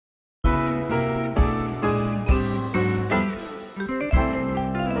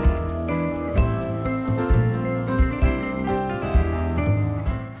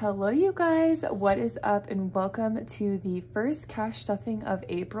Hello you guys, what is up and welcome to the first cash stuffing of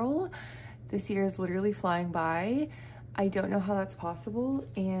April. This year is literally flying by. I don't know how that's possible,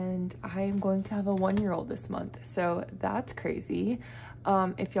 and I am going to have a 1-year-old this month, so that's crazy.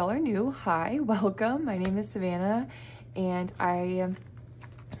 If y'all are new, hi, welcome. My name is Savannah and I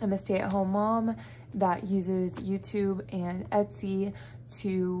am a stay-at-home mom that uses YouTube and Etsy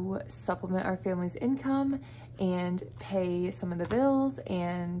to supplement our family's income and pay some of the bills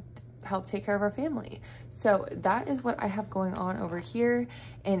and help take care of our family. So that is what I have going on over here.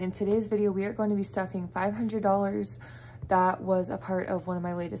 And in today's video, we are going to be stuffing $500. That was a part of one of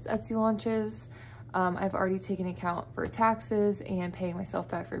my latest Etsy launches. I've already taken account for taxes and paying myself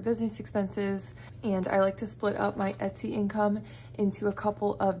back for business expenses. And I like to split up my Etsy income into a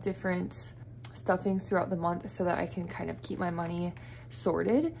couple of different stuffings throughout the month so that I can kind of keep my money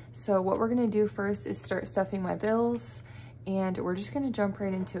sorted. So what we're gonna do first is start stuffing my bills, and we're just gonna jump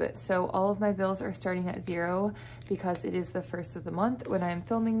right into it. So all of my bills are starting at 0 because it is the first of the month when I'm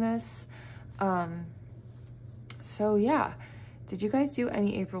filming this. So yeah, did you guys do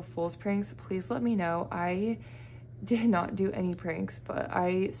any April Fool's pranks? Please let me know. I did not do any pranks, but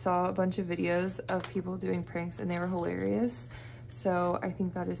I saw a bunch of videos of people doing pranks and they were hilarious. So I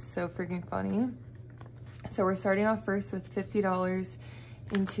think that is so freaking funny. So we're starting off first with $50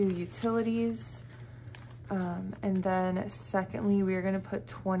 into utilities. And then secondly, we are gonna put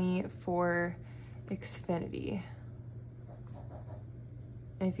 20 for Xfinity.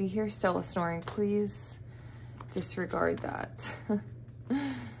 And if you hear Stella snoring, please disregard that.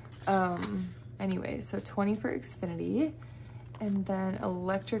 Anyway, so 20 for Xfinity. And then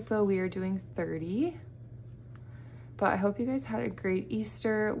electric bill, we are doing 30. But I hope you guys had a great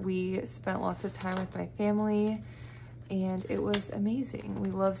Easter. We spent lots of time with my family and it was amazing.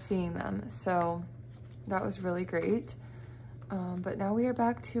 We love seeing them. So that was really great. But now we are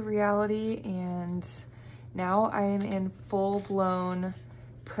back to reality, and now I am in full-blown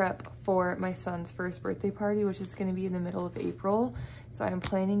prep for my son's first birthday party, which is gonna be in the middle of April. So I'm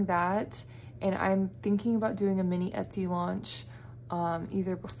planning that, and I'm thinking about doing a mini Etsy launch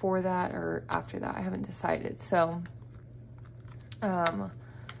either before that or after that. I haven't decided. So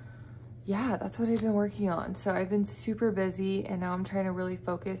yeah, that's what I've been working on. So I've been super busy, and now I'm trying to really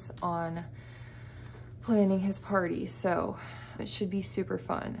focus on planning his party. So it should be super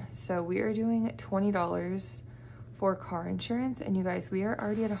fun. So we are doing $20 for car insurance, and you guys, we are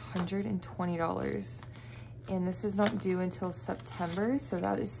already at $120, and this is not due until September. So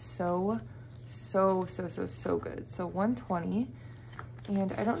that is so good. So 120.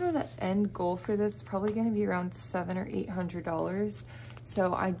 And I don't know the end goal for this. It's probably going to be around $700 or $800.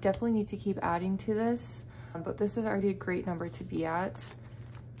 So I definitely need to keep adding to this. But this is already a great number to be at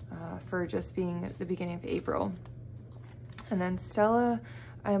for just being at the beginning of April. And then Stella,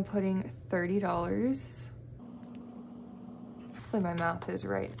 I am putting $30. Hopefully my math is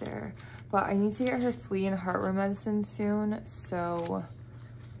right there. But I need to get her flea and heartworm medicine soon. So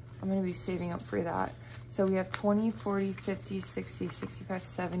I'm going to be saving up for that. So we have 20, 40, 50, 60, 65,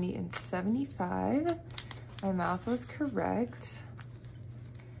 70, and 75. My math was correct.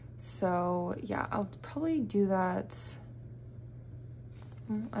 So yeah, I'll probably do that.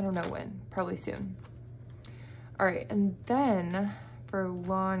 I don't know when, probably soon. All right, and then for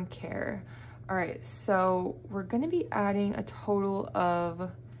lawn care. All right, so we're gonna be adding a total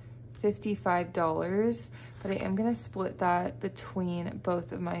of $55, but I am gonna split that between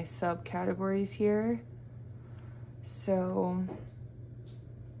both of my subcategories here. So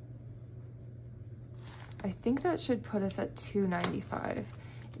I think that should put us at $295.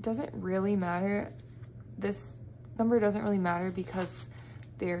 It doesn't really matter. This number doesn't really matter because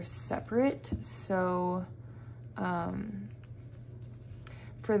they're separate. So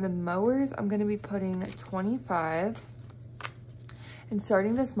for the mowers, I'm gonna be putting 25. And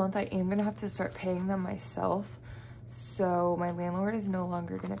starting this month, I am gonna have to start paying them myself. So my landlord is no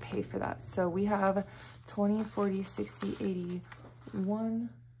longer gonna pay for that. So we have 20, 40, 60, 80, 1,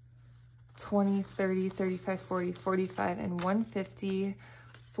 20, 30, 35, 40, 45, and 150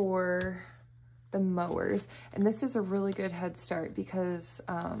 for the mowers. And this is a really good head start because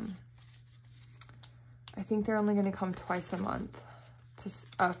I think they're only gonna come twice a month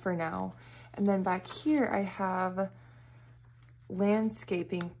for now. And then back here, I have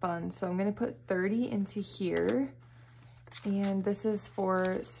landscaping funds. So I'm gonna put 30 into here. And this is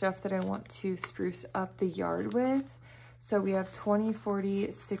for stuff that I want to spruce up the yard with. So we have 20,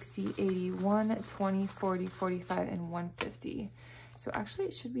 40, 60, 80, 1, 20, 40, 45, and 150. So actually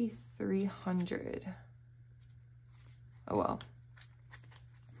it should be 300. Oh well.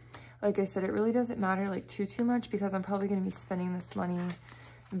 Like I said, it really doesn't matter like too much because I'm probably gonna be spending this money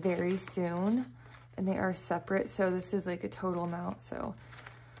very soon, and they are separate. So this is like a total amount, so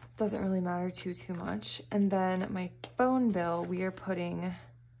it doesn't really matter too much. And then my phone bill, we are putting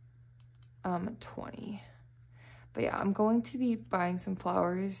 20. But yeah, I'm going to be buying some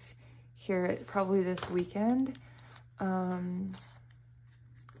flowers here probably this weekend,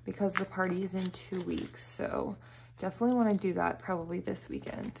 because the party is in 2 weeks. So definitely want to do that probably this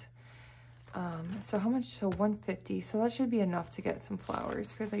weekend. So how much? So 150. So that should be enough to get some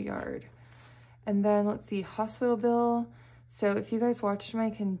flowers for the yard. And then let's see, hospital bill. So if you guys watched my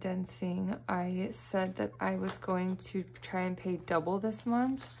condensing, I said that I was going to try and pay double this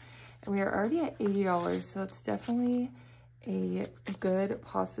month. And we are already at $80, so it's definitely a good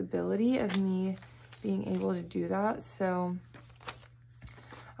possibility of me being able to do that. So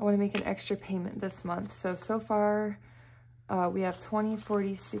I want to make an extra payment this month. So far, we have 20,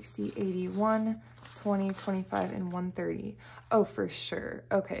 40, 60, 81, 20, 25, and 130. Oh, for sure.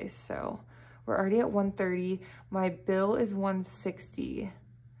 Okay, so we're already at 130. My bill is 160.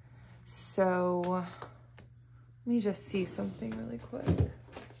 So let me just see something really quick.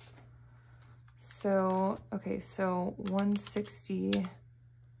 So, okay, so 160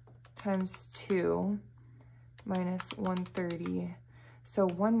 times 2 minus 130. So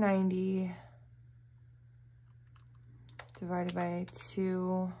 190 divided by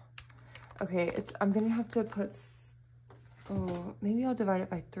 2. Okay, I'm gonna have to put, oh, maybe I'll divide it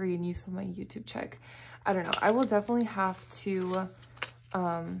by 3 and use my YouTube check. I don't know. I will definitely have to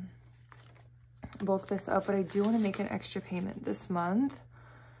bulk this up, but I do want to make an extra payment this month.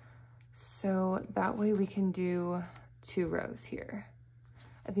 So that way we can do 2 rows here.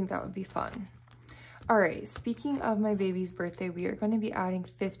 I think that would be fun. All right, speaking of my baby's birthday, we are going to be adding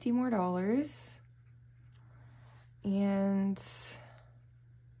 $50 more. And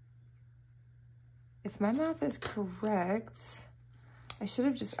if my math is correct, I should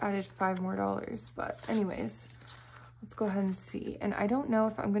have just added $5 more. But anyways, let's go ahead and see. And I don't know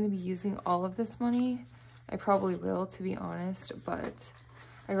if I'm going to be using all of this money. I probably will, to be honest, but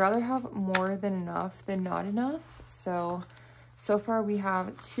I'd rather have more than enough than not enough. So far we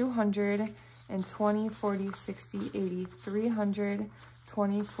have 200 and 20, 40, 60, 80, 300,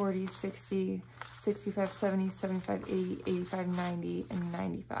 20, 40, 60, 65, 70, 75, 80, 85, 90, and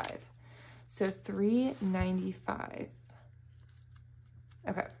 95. So 395.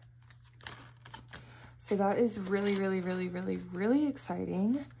 Okay. So that is really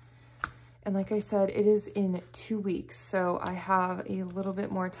exciting. And like I said, it is in 2 weeks, so I have a little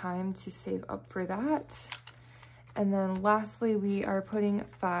bit more time to save up for that. And then lastly, we are putting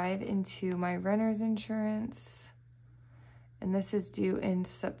 5 into my renter's insurance. And this is due in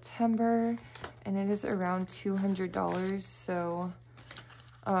September, and it is around $200. So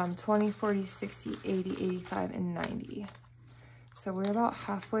 20, 40, 60, 80, 85, and 90. So we're about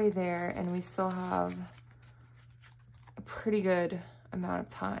halfway there, and we still have a pretty good amount of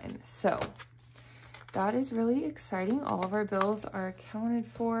time. So that is really exciting. All of our bills are accounted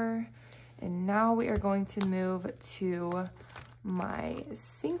for, and now we are going to move to my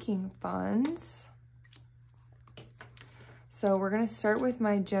sinking funds. So we're going to start with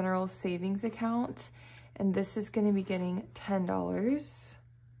my general savings account, and this is going to be getting $10.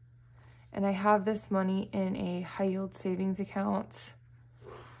 And I have this money in a high yield savings account,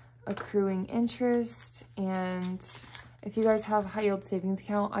 accruing interest. And if you guys have high yield savings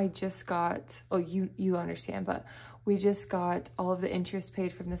account, I just got, oh, you understand, but we just got all of the interest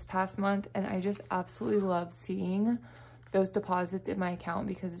paid from this past month, and I just absolutely love seeing those deposits in my account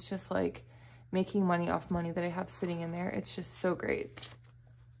because it's just like making money off money that I have sitting in there. It's just so great.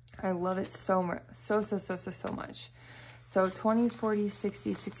 I love it so much. So 20, 40,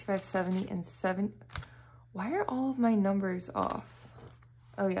 60, 65, 70, and 7. Why are all of my numbers off?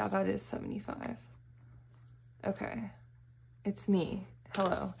 Oh yeah, that is 75. Okay. It's me.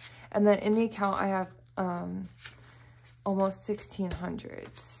 Hello. And then in the account, I have almost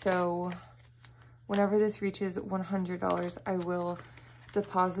 $1,600. So whenever this reaches $100, I will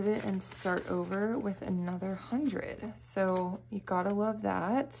deposit it and start over with another 100. So you gotta love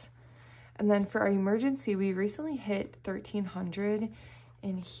that. And then for our emergency, we recently hit 1,300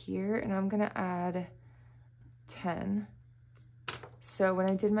 in here, and I'm gonna add 10. So when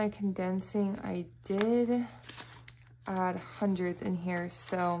I did my condensing, I did add hundreds in here.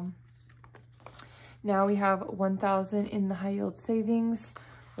 So now we have 1,000 in the high yield savings,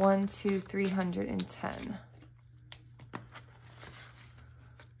 1, 2, 310.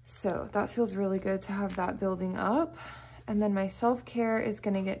 So that feels really good to have that building up. And then my self-care is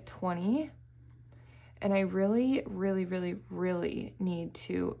gonna get 20. And I really need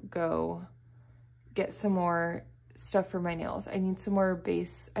to go get some more stuff for my nails. I need some more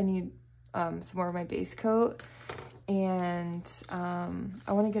base. I need some more of my base coat, and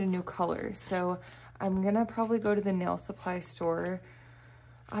I want to get a new color. So I'm gonna probably go to the nail supply store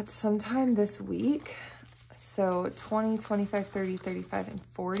at some time this week. So 20, 25, 30, 35, and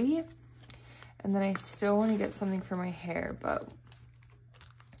 40. And then I still want to get something for my hair, but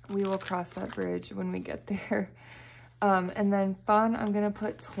we will cross that bridge when we get there. And then fun, I'm gonna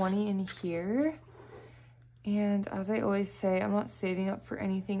put 20 in here. And as I always say, I'm not saving up for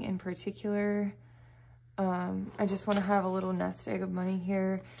anything in particular. I just want to have a little nest egg of money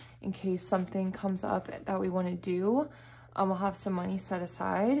here in case something comes up that we want to do. I'll have some money set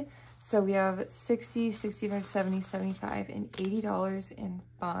aside. So we have $60, $65, $70, $75, and $80 in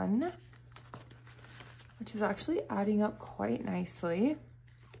fun, which is actually adding up quite nicely.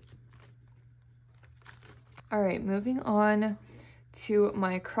 All right, moving on to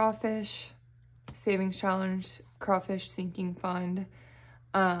my crawfish savings challenge, crawfish sinking fund.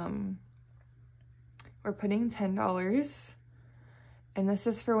 We're putting $10, and this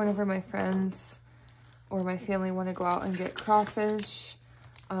is for whenever my friends or my family want to go out and get crawfish.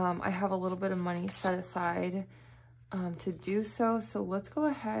 I have a little bit of money set aside to do so. So let's go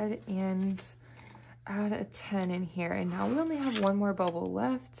ahead and add a 10 in here. And now we only have one more bubble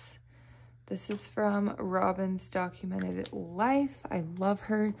left. This is from Robin's Documented Life. I love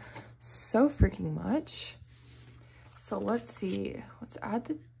her so freaking much. So let's see. Let's add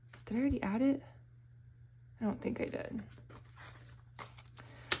the, did I already add it? I don't think I did.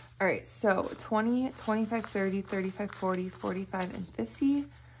 All right, so 20, 25, 30, 35, 40, 45, and $50.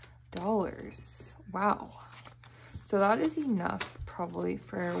 Wow. So that is enough probably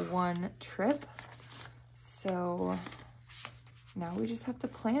for one trip. So now we just have to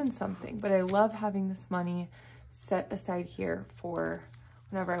plan something. But I love having this money set aside here for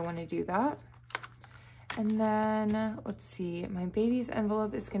whenever I want to do that. And then let's see, my baby's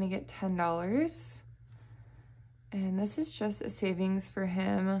envelope is going to get $10. And this is just a savings for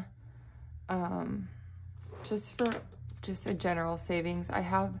him, just a general savings. I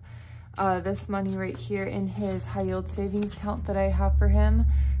have this money right here in his high yield savings account that I have for him.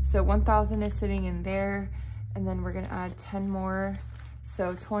 So 1,000 is sitting in there, and then we're gonna add 10 more.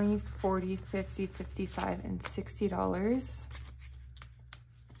 So 20, 40, 50, 55, and $60.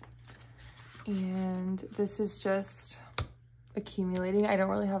 And this is just accumulating. I don't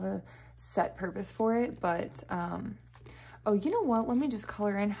really have a set purpose for it, but oh, you know what, let me just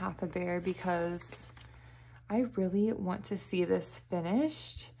color in half a bear because I really want to see this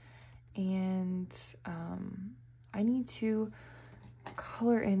finished, and I need to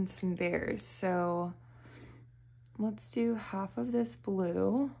color in some bears. So let's do half of this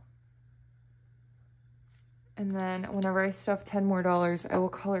blue, and then whenever I stuff 10 more dollars, I will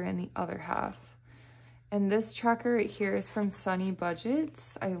color in the other half. And this tracker right here is from Sunny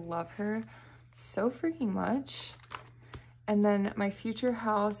Budgets. I love her so freaking much. And then my future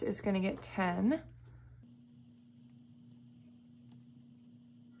house is gonna get 10.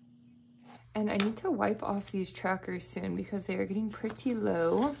 And I need to wipe off these trackers soon because they are getting pretty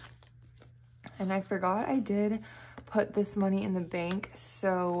low. And I forgot I did put this money in the bank.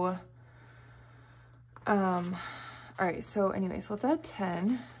 So, all right, so anyways, let's add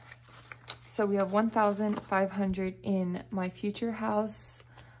 10. So we have 1,500 in my future house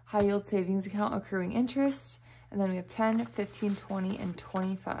high yield savings account accruing interest. And then we have 10, 15, 20, and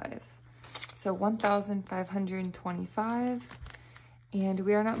 25. So 1,525. And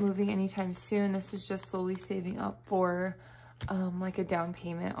we are not moving anytime soon. This is just slowly saving up for like a down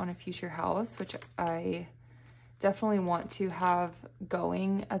payment on a future house, which I definitely want to have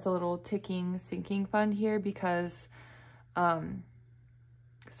going as a little ticking, sinking fund here because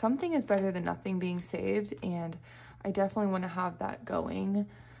something is better than nothing being saved, and I definitely want to have that going.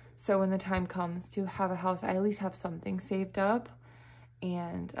 So when the time comes to have a house, I at least have something saved up.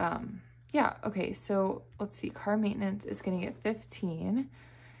 And yeah, okay, so let's see, car maintenance is gonna get 15.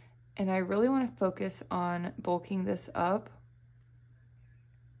 And I really want to focus on bulking this up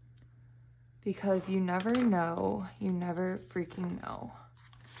because you never know, you never freaking know.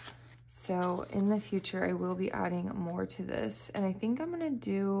 So in the future, I will be adding more to this. And I think I'm gonna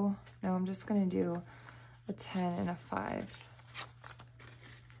do, no, I'm just gonna do a 10 and a 5.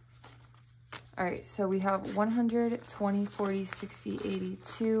 All right, so we have 100, 20, 40, 60,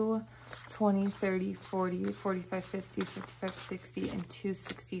 82, 20, 30, 40, 45, 50, 55, 60, and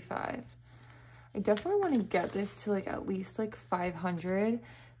 265. I definitely want to get this to like at least like 500,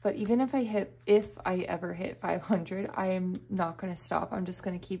 but even if I ever hit 500, I am not going to stop. I'm just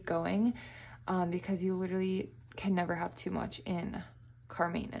going to keep going because you literally can never have too much in car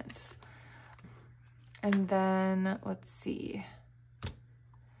maintenance. And then let's see.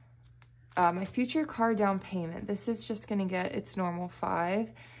 My future car down payment. This is just gonna get its normal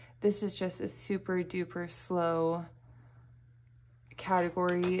 5. This is just a super duper slow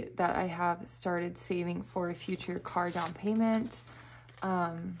category that I have started saving for a future car down payment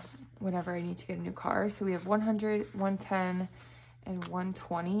whenever I need to get a new car. So we have 100, 110, and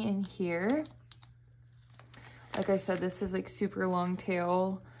 120 in here. Like I said, this is like super long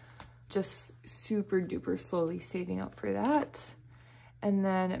tail, just super duper slowly saving up for that. And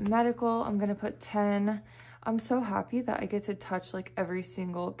then medical, I'm gonna put 10. I'm so happy that I get to touch like every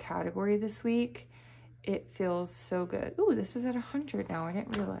single category this week. It feels so good. Ooh, this is at 100 now, I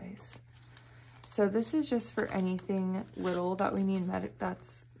didn't realize. So this is just for anything little that we need,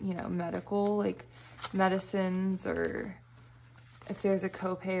 that's, you know, medical, like medicines, or if there's a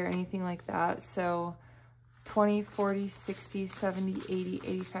copay or anything like that. So 20, 40, 60, 70, 80,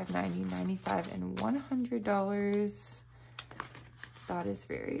 85, 90, 95, and $100. That is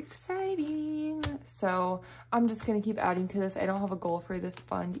very exciting. So I'm just gonna keep adding to this. I don't have a goal for this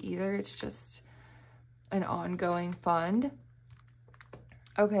fund either. It's just an ongoing fund.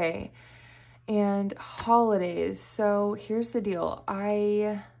 Okay, and holidays. So here's the deal.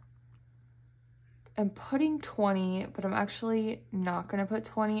 I am putting 20, but I'm actually not gonna put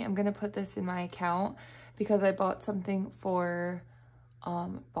 20. I'm gonna put this in my account because I bought something for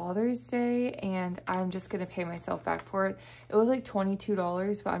Father's Day, and I'm just gonna pay myself back for it. It was like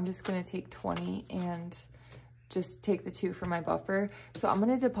 $22, but I'm just gonna take 20 and just take the 2 for my buffer. So I'm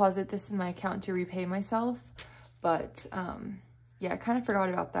gonna deposit this in my account to repay myself, but yeah, I kind of forgot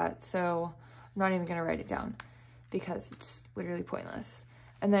about that, so I'm not even gonna write it down because it's literally pointless.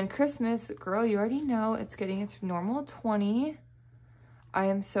 And then Christmas, girl, you already know it's getting its normal 20. I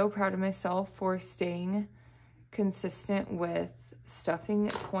am so proud of myself for staying consistent with stuffing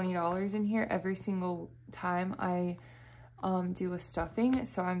 $20 in here every single time I do a stuffing.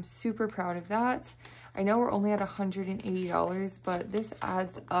 So I'm super proud of that. I know we're only at $180, but this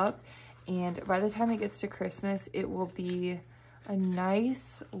adds up. And by the time it gets to Christmas, it will be a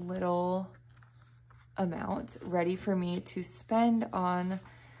nice little amount ready for me to spend on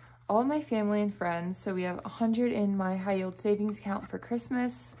all my family and friends. So we have 100 in my high yield savings account for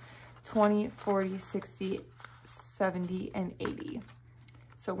Christmas, 20, 40, 60, 70, and 80.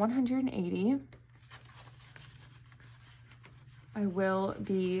 So 180. I will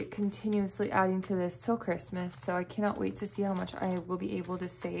be continuously adding to this till Christmas, so I cannot wait to see how much I will be able to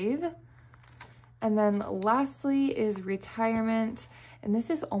save. And then lastly is retirement, and this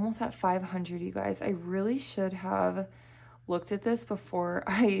is almost at 500, you guys. I really should have looked at this before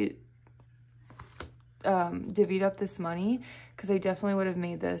I divvied up this money, because I definitely would have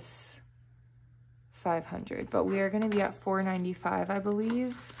made this 500, but we are going to be at 495, I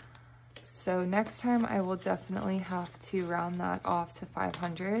believe. So next time I will definitely have to round that off to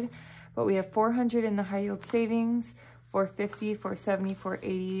 500, but we have 400 in the high yield savings, 450, 470,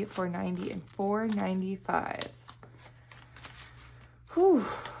 480, 490, and 495. Whew,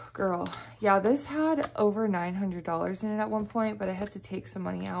 girl. Yeah, this had over $900 in it at one point, but I had to take some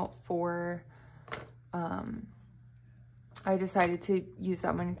money out for, I decided to use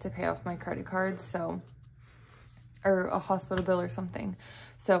that money to pay off my credit cards, so, or a hospital bill or something.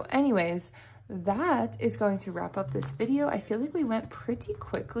 So anyways, that is going to wrap up this video. I feel like we went pretty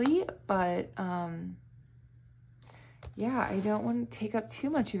quickly, but yeah, I don't want to take up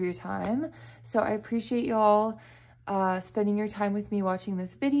too much of your time. So I appreciate y'all spending your time with me watching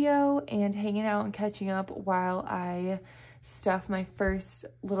this video and hanging out and catching up while I stuff my first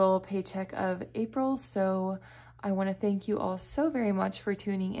little paycheck of April. So I want to thank you all so very much for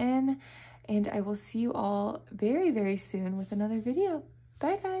tuning in, and I will see you all very, very soon with another video.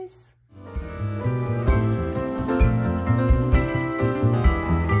 Bye, guys.